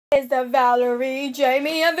Is the Valerie,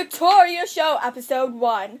 Jamie, and Victoria show, episode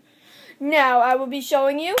 1. Now I will be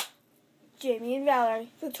showing you Jamie and Valerie.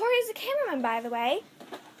 Victoria's the cameraman, by the way.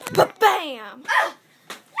 Ba-bam!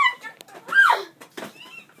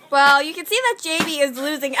 Well, you can see that Jamie is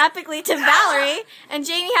losing epically to Valerie, and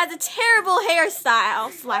Jamie has a terrible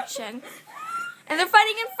hairstyle selection. And they're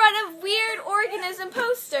fighting in front of weird organism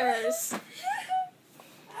posters.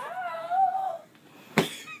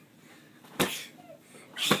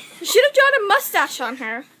 You should have drawn a mustache on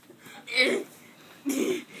her.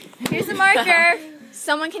 Here's a marker.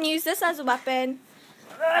 Someone can use this as a weapon.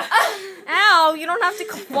 Ow, you don't have to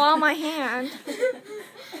claw my hand.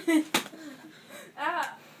 You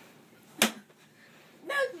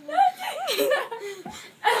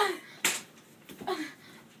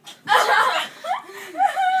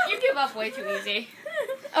give up way too easy.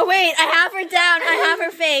 Oh wait, I have her down. I have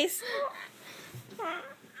her face.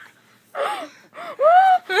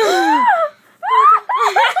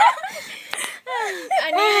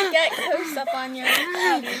 I need to get close up on your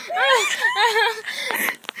body.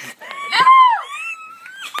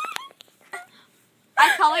 I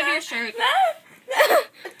colored your shirt. Dude!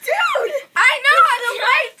 I know the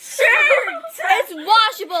white shirt! It's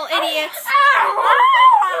washable, idiots!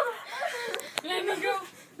 Let me go.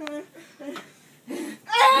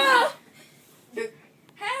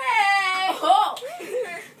 Hey!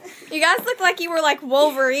 You guys look like you were like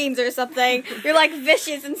Wolverines or something. You're like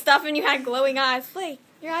vicious and stuff and you had glowing eyes. Wait,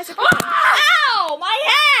 your eyes are... Ow! My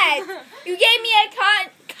head! You gave me a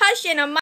concussion.